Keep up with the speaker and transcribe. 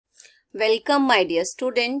Welcome my dear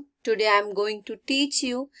student. Today I am going to teach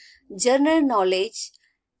you General Knowledge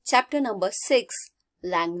chapter number 6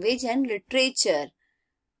 Language and Literature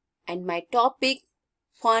and my topic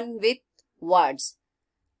Fun with Words.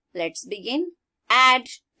 Let's begin. Add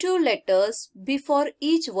 2 letters before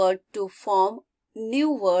each word to form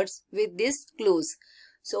new words with these clues.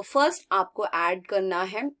 So first आपको add करना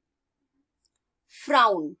है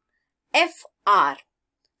frown, F-R.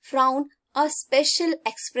 Frown, a special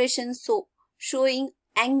expression showing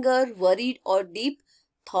anger, worried or deep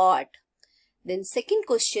thought. Then second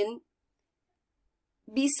question,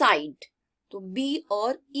 beside. तो B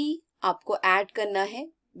और E आपको add करना है.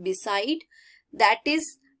 Beside, that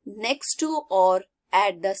is next to or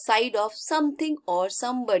at the side of something or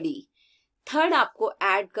somebody. Third आपको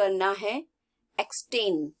add करना है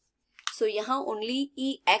extend. So यहाँ only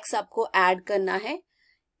EX आपको add करना है.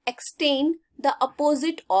 Extend, the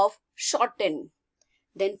opposite of shorten.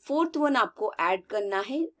 Then fourth one आपको add करना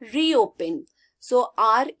है reopen. So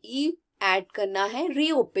RE add करना है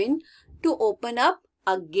reopen, to open up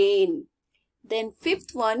again. Then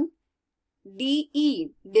fifth one DE,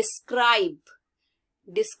 describe.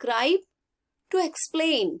 Describe, to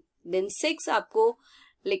explain. Then six आपको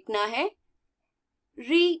लिखना है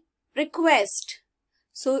request.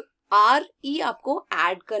 So RE आपको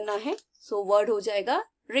add करना है. So word हो जाएगा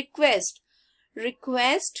request.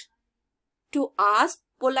 Request, to ask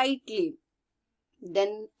politely.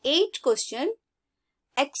 Then 8th question,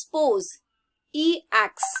 expose,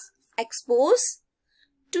 EX. Expose,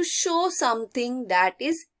 to show something that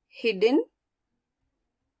is hidden.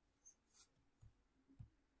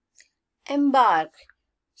 Embark,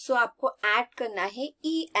 so आपको add करना है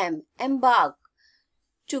EM, embark,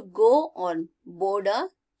 to go on board a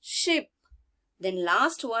ship. Then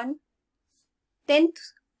last one, 10th,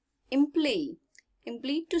 imply.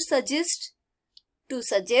 Imply, to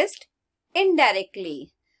suggest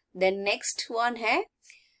indirectly. Then next one है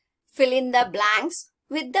fill in the blanks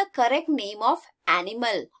with the correct name of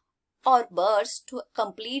animal or birds to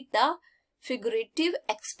complete the figurative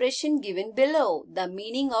expression given below. The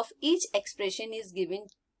meaning of each expression is given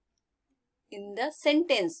in the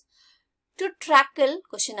sentence. To tackle,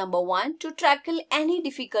 question number 1, to tackle any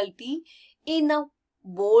difficulty in a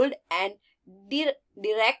bold and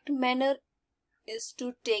direct manner is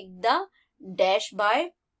to take the dash by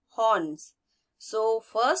horns. So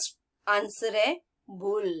first answer है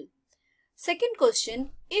bull. Second question,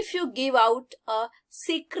 if you give out a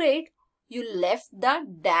secret, you left the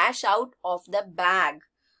dash out of the bag.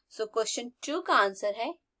 So question 2 का answer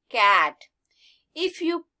है cat. If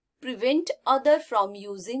you prevent other from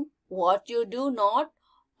using what you do not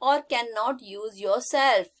or cannot use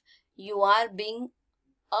yourself, you are being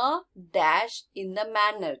a dash in the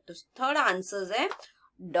manner. तो third answer है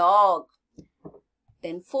dog.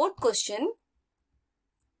 Then fourth question,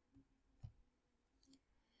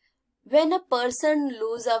 when a person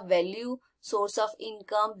loses a value source of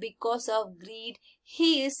income because of greed,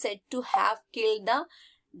 he is said to have killed the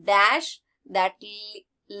dash that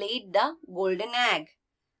laid the golden egg.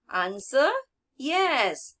 Answer,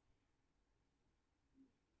 yes,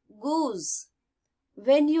 goose.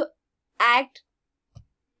 When you act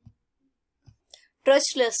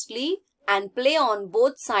treacherously and play on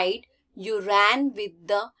both sides, you ran with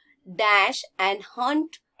the dash and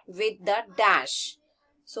hunt with the dash.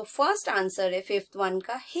 So first answer है fifth one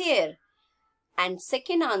का hare and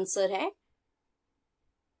second answer है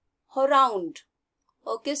around.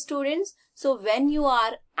 Okay students, so when you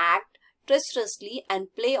are act treacherously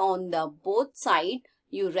and play on the both side,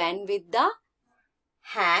 you ran with the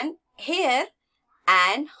hare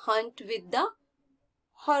and hunt with the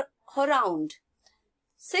around.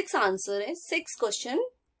 Sixth answer है sixth question,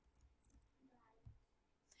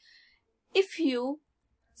 if you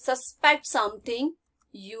suspect something,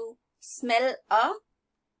 you smell a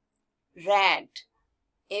rat.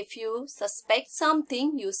 If you suspect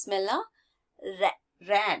something, you smell a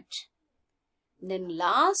rat. Then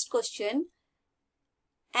last question,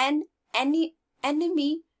 an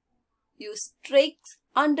enemy you strikes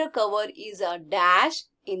undercover is a dash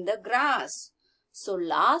in the grass. So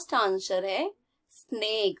last answer है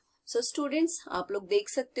snake. So students, आप लोग देख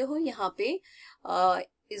सकते हो यहाँ पे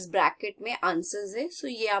इस bracket में आंसर्स है. सो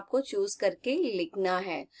ये आपको चूज करके लिखना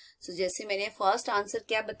है. सो जैसे मैंने फर्स्ट आंसर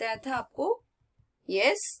क्या बताया था आपको,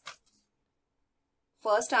 yes,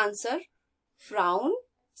 first answer frown,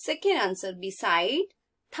 second answer beside,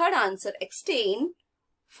 third answer extend,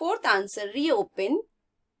 fourth answer reopen,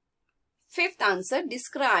 fifth answer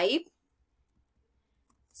describe,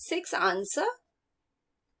 sixth answer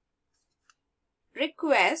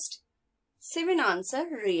request, seventh answer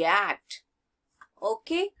react.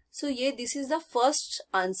 Okay, सो ये this is the first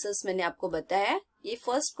answers मैंने आपको बताया, ये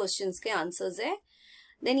फर्स्ट क्वेश्चंस के आंसर्स है।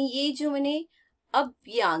 Then ये जो मैंने अब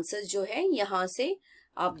ये आंसर जो है यहाँ से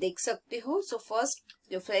आप देख सकते हो। सो फर्स्ट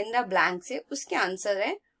जो फिल इन द ब्लैंक्स है उसके आंसर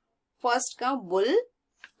है फर्स्ट का बुल,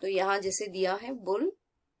 तो यहाँ जैसे दिया है बुल,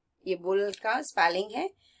 ये बुल का स्पेलिंग है।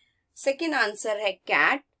 सेकेंड आंसर है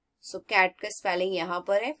कैट, सो कैट का स्पेलिंग यहाँ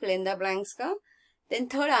पर है फिल इन द ब्लैंक्स का। देन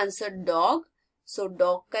थर्ड आंसर डॉग, सो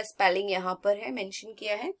डॉग का स्पेलिंग यहाँ पर है, मेंशन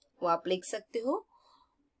किया है, वो आप लिख सकते हो।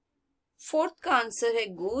 फोर्थ का आंसर है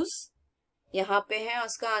गूस, यहाँ पे है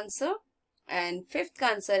उसका आंसर। एंड फिफ्थ का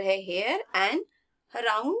आंसर है हेयर एंड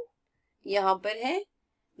अराउंड, यहाँ पर है।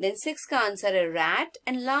 देन सिक्स का आंसर है रैट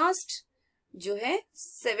एंड लास्ट जो है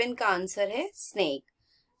 7 का आंसर है snake.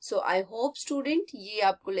 So I hope student ये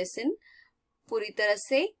आपको लेसन पूरी तरह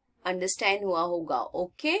से अंडरस्टैंड हुआ होगा।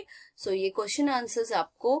 ओके, सो ये क्वेश्चन आंसर्स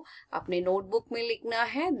आपको अपने नोटबुक में लिखना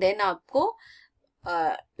है, देन आपको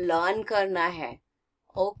लर्न करना है।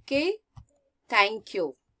 Okay, thank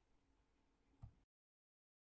you.